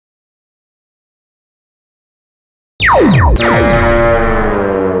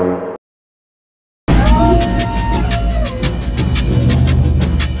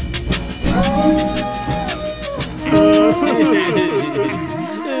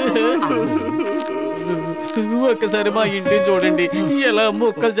ఒక్కసారి మా ఇంటిని చూడండి, ఎలా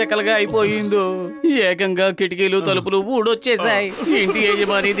ముక్కలు చెక్కలుగా అయిపోయిందో. ఏకంగా కిటికీలు తలుపులు ఊడొచ్చేసాయి. ఇంటి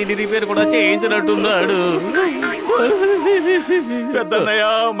యజమాని దీన్ని రిపేర్ కూడా చేయించినట్టున్నాడు. పెద్దన్నయ్య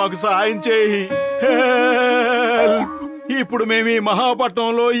మాకు సహాయం చేయి. ఇప్పుడు మేము ఈ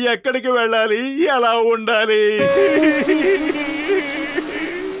మహాపట్నంలో ఎక్కడికి వెళ్ళాలి, ఎలా ఉండాలి?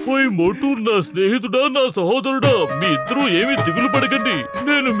 ఓయ్ మోటు, నా స్నేహితుడా, నా సహోదరుడా, మీ ఇద్దరు ఏమి దిగులు పడకండి.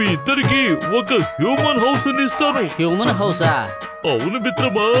 నేను మీ ఇద్దరికి ఒక హ్యూమన్ హౌస్ అని ఇస్తాను. హ్యూమన్ హౌసా? అవును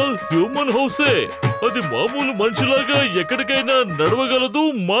మిత్రమా, హ్యూమన్ హౌసే. అది మామూలు మనిషిలాగా ఎక్కడికైనా నడవగలదు,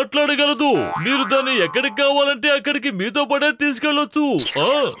 మాట్లాడగలదు. మీరు దాన్ని ఎక్కడికి కావాలంటే అక్కడికి మీతో పడే తీసుకెళ్లొచ్చు.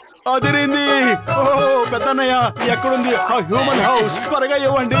 అదిరింది. ఓ పెద్దన్నయ్య, ఎక్కడుంది ఆ హ్యూమన్ హౌస్? త్వరగా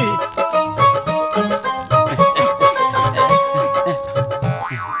ఇవ్వండి.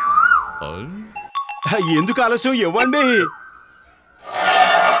 ఎందుకు ఆలస్యం, ఇవ్వండి.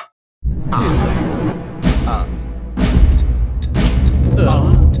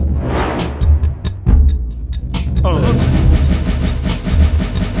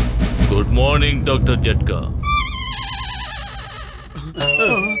 గుడ్ మార్నింగ్ డాక్టర్ జట్కా.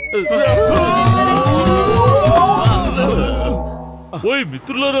 ఓయ్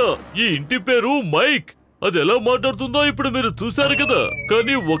మిత్రులారా, ఈ ఇంటి పేరు మైక్. అది ఎలా మాట్లాడుతుందో ఇప్పుడు మీరు చూశారు కదా.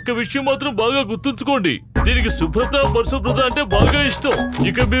 కానీ ఒక్క విషయం మాత్రం బాగా గుర్తుంచుకోండి, దీనికి శుభ్రత పరిశుభ్రత అంటే బాగా ఇష్టం.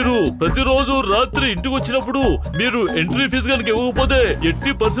 ఇక మీరు ప్రతిరోజు రాత్రి ఇంటికి వచ్చినప్పుడు మీరు ఎంట్రీ ఫీజు కనుక ఇవ్వకపోతే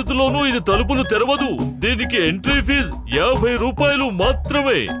ఎట్టి పరిస్థితుల్లోనూ ఇది తలుపులు తెరవదు. దీనికి ఎంట్రీ ఫీజు 50 రూపాయలు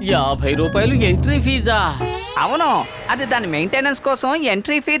మాత్రమే. 50 రూపాయలు ఎంట్రీ ఫీజా? అవును, అది దాని మెయింటెనెన్స్ కోసం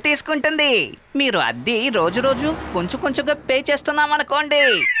ఎంట్రీ ఫీ తీసుకుంటుంది. మీరు అద్దె రోజు రోజు కొంచెం కొంచెంగా పే చేస్తున్నాం అనుకోండి.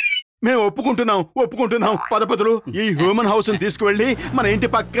 మేము ఒప్పుకుంటున్నాం. పదపదులు, ఈ హ్యూమన్ హౌస్ ని తీసుకువెళ్ళి మన ఇంటి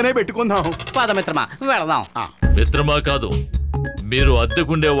పక్కనే పెట్టుకుందాం. పద మిత్రమా, వెళదాం. మిత్రమా కాదు, మీరు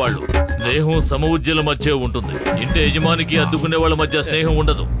అద్దెకుండే వాళ్ళు. స్నేహం సమవుజ్జల మధ్య ఉంటుంది. ఇంటి యజమానికి అద్దెకుండే వాళ్ళ మధ్య స్నేహం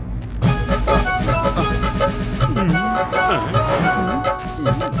ఉండదు.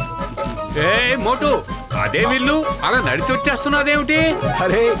 మోటు, అదే వీళ్ళు అలా నడిచి వచ్చేస్తున్నదేమిటి?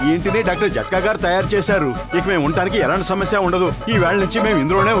 అరే, ఈ ఇంటిని డాక్టర్ జట్కా గారు తయారు చేశారు. ఇక మేము ఉండటానికి ఎలాంటి సమస్య ఉండదు. ఈ వేళ నుంచి మేము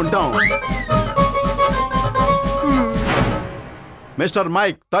ఇందులోనే ఉంటాం. మిస్టర్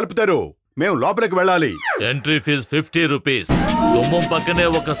మైక్, తలుపు తెరు. మేము లోపలికి వెళ్ళాలి. Entry fee 50 rupees. గుమ్మం పక్కనే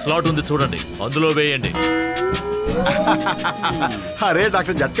ఒక స్లాట్ ఉంది చూడండి, అందులో వేయండి. అరే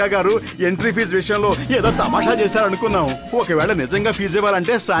డాక్టర్ జట్కా గారు, ఎంట్రీ ఫీజు విషయంలో ఏదో తమాషా చేశారనుకున్నాం. ఒకవేళ నిజంగా ఫీజు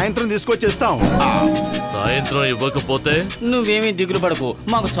ఇవ్వాలంటే సాయంత్రం తీసుకొచ్చేస్తాం. సాయంత్రం ఇవ్వకపోతే? నువ్వేమీ దిగులు పడకు,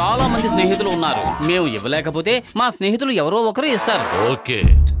 మాకు చాలా మంది స్నేహితులు ఉన్నారు. మేము ఇవ్వలేకపోతే మా స్నేహితులు ఎవరో ఒకరు ఇస్తారు. ఓకే,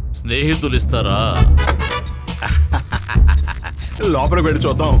 స్నేహితులు ఇస్తారా? లోపలికి వెళ్ళి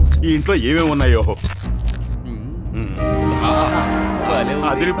చూద్దాం ఈ ఇంట్లో ఏమేమి ఉన్నాయో.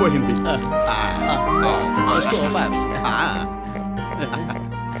 అదిరిపోయింది.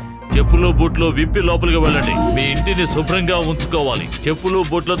 చెప్పులు బూట్లు విప్పి లోపలికి వెళ్ళండి. మీ ఇంటిని శుభ్రంగా ఉంచుకోవాలి. చెప్పులు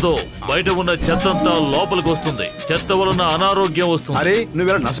బూట్లతో బయట ఉన్న చెత్తంతా లోపలికి వస్తుంది. చెత్త వలన అనారోగ్యం వస్తుంది. అరే,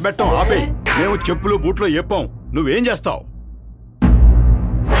 నువ్వెలా నసబెట్టం ఆపే. మేము చెప్పులు బూట్లు చెప్పాం, నువ్వేం చేస్తావు?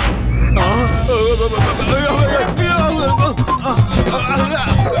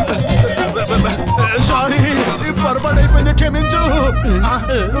 సారీ, పొరపాటు అయిపోయింది, క్షమించు.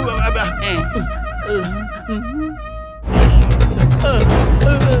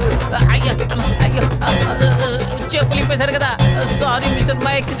 చెప్పులు ఇప్పేశారు కదా. సారీ మిస్టర్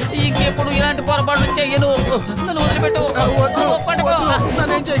మైక్, ఇంకెప్పుడు ఇలాంటి పొరపాటు చెయ్యను. నన్ను వదిలిపెట్టు.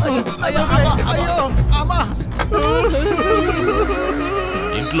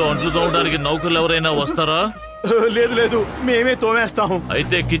 ఇంట్లో అంట్లు తోమడానికి నౌకర్లు ఎవరైనా వస్తారా? లేదు, మేమే తోమేస్తాం.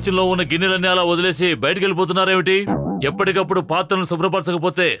 అయితే కిచెన్ లో ఉన్న గిన్నెలన్నీ అలా వదిలేసి బయటకు వెళ్ళిపోతున్నారేమిటి? ఎప్పటికప్పుడు పాత్రలను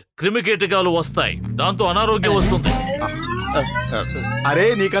శుభ్రపరచకపోతే క్రిమికీటకాలు వస్తాయి, దాంతో అనారోగ్యం వస్తుంది. అరే,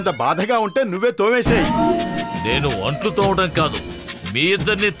 నీకంత బాధగా ఉంటే నువ్వే తోమేసేయ్. నేను అంట్లు తోమడం కాదు, మీ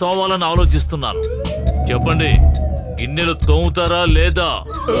ఇద్దరిని తోమాలని ఆలోచిస్తున్నాను. చెప్పండి, గిన్నెలు తోముతారా లేదా?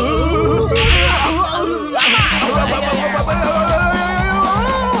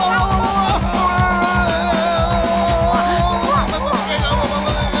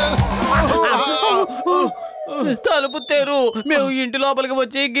 తలుపు తెరు, మేము ఇంటి లోపలికి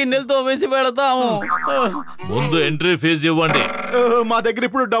వచ్చి గిన్నెలు తోమేసి వెళతాము. ముందు ఎంట్రీ ఫీజు ఇవ్వండి. మా దగ్గర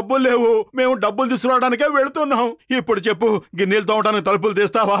ఇప్పుడు డబ్బులు లేవు. మేము డబ్బులు తీసుకురావడానికే వెళుతున్నాం. ఇప్పుడు చెప్పు, గిన్నెలు తోమడానికి తలుపులు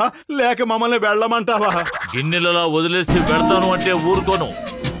తీస్తావా లేక మమ్మల్ని వెళ్ళమంటావా? గిన్నెలలా వదిలేసి వెళ్తాను అంటే ఊరుకోను.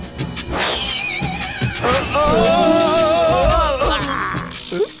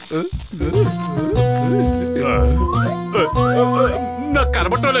 నాకు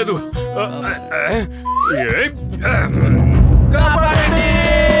కనబడటం లేదు.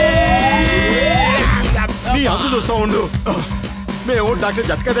 నీ అంత చూస్తా ఉండు. మేము డాక్టర్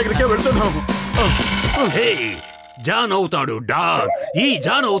జట్కా దగ్గరికే వెళ్తున్నాము. జాన్ అవుతాడు డాన్, ఈ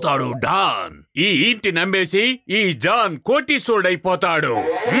జాన్ అవుతాడు డాన్. ఈ ఇంటి నమ్మేసి ఈ జాన్ కోటీశ్వరుడైపోతాడు.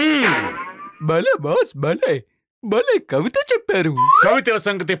 భలే బాస్, భలే భలే కవిత చెప్పారు. కవితల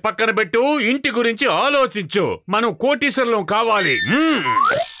సంగతి పక్కన పెట్టు, ఇంటి గురించి ఆలోచించు. మనం కోటీశ్వరులం కావాలి.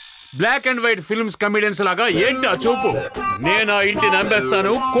 Black and white films comedians లాగా ఏంటి ఆ చూపు? నేను ఆ ఇంటి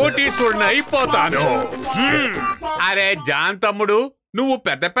నమ్మేస్తాను, కోటీశ్వరుని అయిపోతాను. అరే జాన్ తమ్ముడు, నువ్వు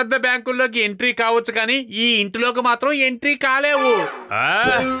పెద్ద పెద్ద బ్యాంకుల్లోకి ఎంట్రీ కావచ్చు, కానీ ఈ ఇంటిలోకి మాత్రం ఎంట్రీ కాలేవు.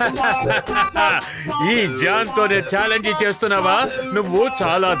 ఈ జాన్ తోనే ఛాలెంజ్ చేస్తున్నావా? నువ్వు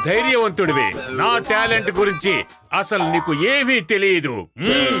చాలా ధైర్యవంతుడివి. నా టాలెంట్ గురించి అసలు నీకు ఏమీ తెలియదు.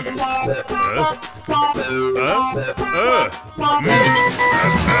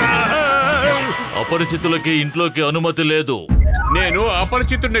 అపరిచితులకి ఇంట్లోకి అనుమతి లేదు. నేను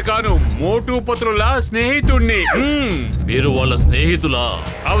అపరిచితుడిని కాను, మోటు పత్రుల స్నేహితుడిని. మీరు వాళ్ళ స్నేహితులా?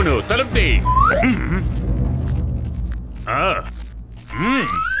 అవును, తలుపుతి.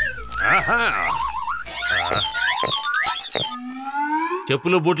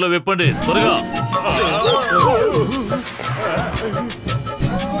 చెప్పులు బూట్లు విప్పండి త్వరగా.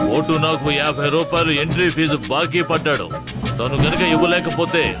 మోటు నాకు 50 రూపాయలు ఎంట్రీ ఫీజు బాకీ పడ్డాడు. తను గనక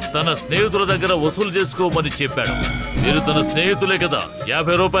ఇవ్వలేకపోతే తన స్నేహితుల దగ్గర వసూలు చేసుకోమని చెప్పాడు. మీరు తన స్నేహితులే కదా,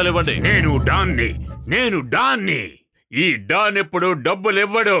 50 రూపాయలు ఇవ్వండి. నేను డాన్ని. ఈ డాన్ ఎప్పుడు డబ్బులు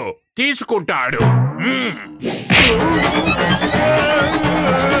ఇవ్వడు, తీసుకుంటాడు.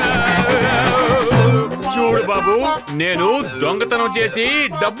 చూడు బాబు, నేను దొంగతనం చేసి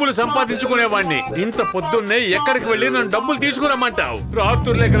డబ్బులు సంపాదించుకునేవాడిని. ఇంత పొద్దున్నే ఎక్కడికి వెళ్ళి నన్ను డబ్బులు తీసుకురమ్మంటావు?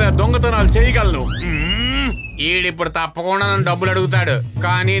 రాత్రులే కదా దొంగతనాలు చేయగలను. ఈడిప్పుడు తప్పకుండా నన్ను డబ్బులు అడుగుతాడు,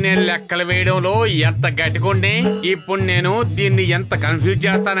 కానీ నేను లెక్కలు వేయడంలో ఎంత గట్టికొండి. ఇప్పుడు నేను దీన్ని ఎంత కన్ఫ్యూజ్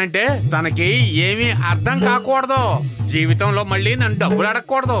చేస్తానంటే తనకి ఏమీ అర్థం కాకూడదు. జీవితంలో మళ్ళీ నన్ను డబ్బులు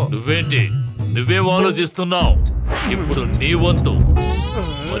అడగకూడదు. నువ్వేంటి, నువ్వేం ఆలోచిస్తున్నావు? ఇప్పుడు నీ వంతు.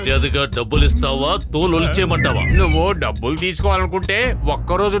 మర్యాదగా డబ్బులు ఇస్తావా, తోలు ఒలిచేయమంటావా? నువ్వు డబ్బులు తీసుకోవాలనుకుంటే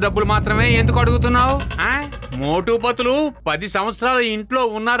ఒక్కరోజు డబ్బులు మాత్రమే ఎందుకు అడుగుతున్నావు? మోటు పతులు 10 సంవత్సరాలు ఇంట్లో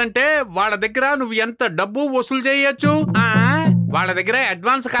ఉన్నారంటే వాళ్ళ దగ్గర నువ్వు ఎంత డబ్బు వసూలు చేయొచ్చు. వాళ్ళ దగ్గర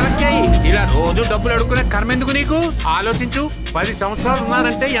అడ్వాన్స్ కలెక్ట్ చేయి. ఇలా రోజు డబ్బులు అడుగునే కర్మ ఎందుకు నీకు? ఆలోచించు, 10 సంవత్సరాలు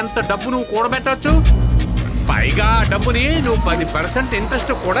ఉన్నారంటే ఎంత డబ్బు నువ్వు కూడబెట్టవచ్చు. పైగా డబ్బుని నువ్వు 10%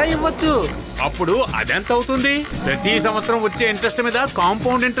 ఇంట్రెస్ట్ కూడా ఇవ్వచ్చు. అప్పుడు అదెంత అవుతుంది? ప్రతి సంవత్సరం వచ్చే ఇంట్రెస్ట్ మీద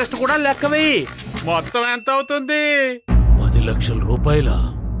కాంపౌండ్ ఇంట్రెస్ట్ కూడా లెక్కవి. మొత్తం ఎంత అవుతుంది? 10 లక్షల రూపాయల.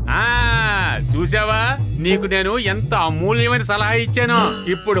 చూసావా, నీకు నేను ఎంత అమూల్యమైన సలహా ఇచ్చాను.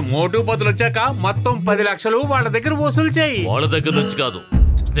 ఇప్పుడు మోటు పతులు వచ్చాక మొత్తం 10 లక్షలు వాళ్ళ దగ్గర వసూలు చేయి. వాళ్ళ దగ్గర నుంచి కాదు,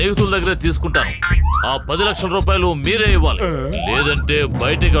 స్నేహితుల దగ్గర తీసుకుంటాను. ఆ 10 లక్షల రూపాయలు మీరే ఇవ్వాలి, లేదంటే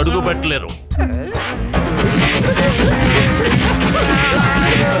బయటికి అడుగు పెట్టలేరు.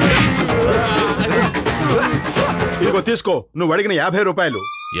 ఇదిగో తీసుకో, నువ్వు అడిగిన 50 రూపాయలు.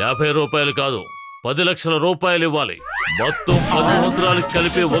 50 రూపాయలు కాదు, 10 లక్షల రూపాయలు ఇవ్వాలి. మొత్తం 10 సంవత్సరాలకు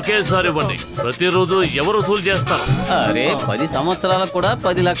కలిపి ఒకేసారి ఇవ్వండి. ప్రతిరోజు ఎవరు వసూలు చేస్తారు? అరే 10 సంవత్సరాలకు కూడా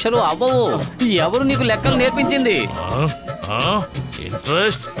 10 లక్షలు అవ్వవు. ఎవరు నీకు లెక్కలు నేర్పించింది?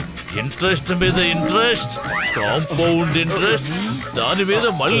 ఇంట్రెస్ట్, ఇంట్రెస్ట్ మీద ఇంట్రెస్ట్, కాంపౌండ్ ఇంట్రెస్ట్, దాని మీద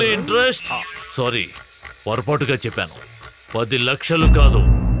మళ్ళీ ఇంట్రెస్ట్. సారీ, పొరపాటుగా చెప్పాను. 10 లక్షలు కాదు,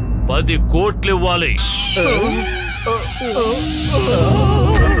 10 కోట్లు ఇవ్వాలి.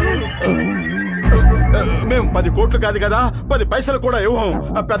 మేము 10 కోట్లు కాదు కదా, 10 పైసలు కూడా ఇవ్వం.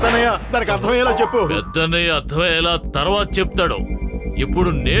 పెద్దనయ్య, దానికి అర్థమయ్యేలా చెప్పు. పెద్దనయ్య అర్థమయ్యేలా తర్వాత చెప్తాడు. ఇప్పుడు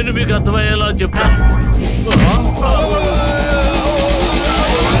నేను మీకు అర్థమయ్యేలా చెప్తాను.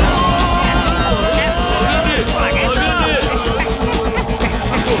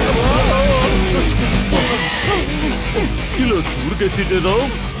 ఇలా చూడకొచ్చేదా,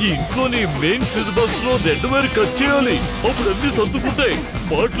 ఈ ఇంట్లోని మెయిన్ ఫ్యూజ్ బాక్స్ లో రెడ్ వైర్ కట్ చేయాలి. అప్పుడు అన్ని సర్దుకుంటాయి.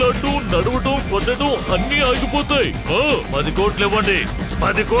 మాట్లాడటం, నడవటం, కొట్టడం అన్ని ఆగిపోతాయి. 10 కోట్లు ఇవ్వండి,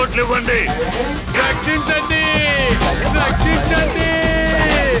 10 కోట్లు ఇవ్వండి. రక్షించండి, రక్షించండి,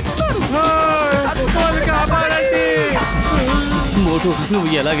 కాపాడండి. మోటు, నువ్వు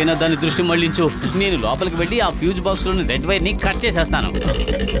ఎలాగైనా దాని దృష్టి మళ్లించు. నేను లోపలికి వెళ్ళి ఆ ఫ్యూజ్ బాక్స్ లోని రెడ్ వైర్ ని కట్ చేసేస్తాను.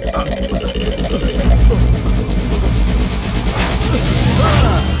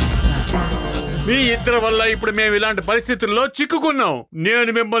 మీ ఇద్దరి వల్ల ఇప్పుడు మేము ఇలాంటి పరిస్థితుల్లో చిక్కుకున్నాం.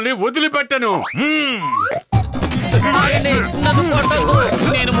 నేను మిమ్మల్ని వదిలిపెట్టను.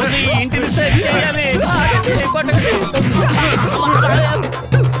 నేను ముందు ఈ ఇంటిని సరి చేయాలి.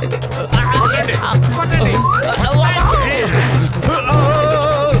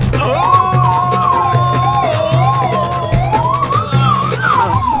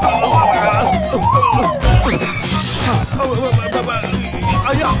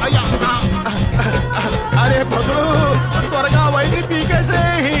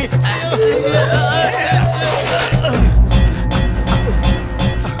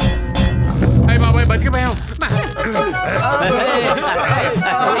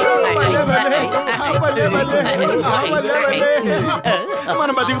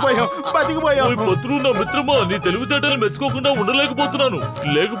 మనం బతికిపోయాం ఓయ్ పత్రు నా మిత్రమా, నీ తెలివితేటలు మెచ్చుకోకుండా ఉండలేకపోతున్నాను.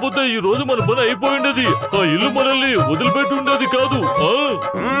 లేకపోతే ఈ రోజు మన పని అయిపోయిండేది. ఆ ఇల్లు మనల్ని వదిలిపెట్టి ఉండేది కాదు.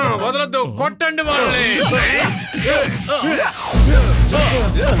 వదలొద్దు, కొట్టండి వాళ్ళని.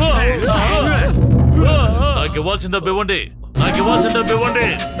 నాకు ఇవ్వాల్సిన డబ్బు ఇవ్వండి, నాకు ఇవ్వాల్సిన డబ్బు ఇవ్వండి,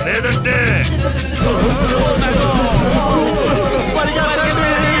 లేదంటే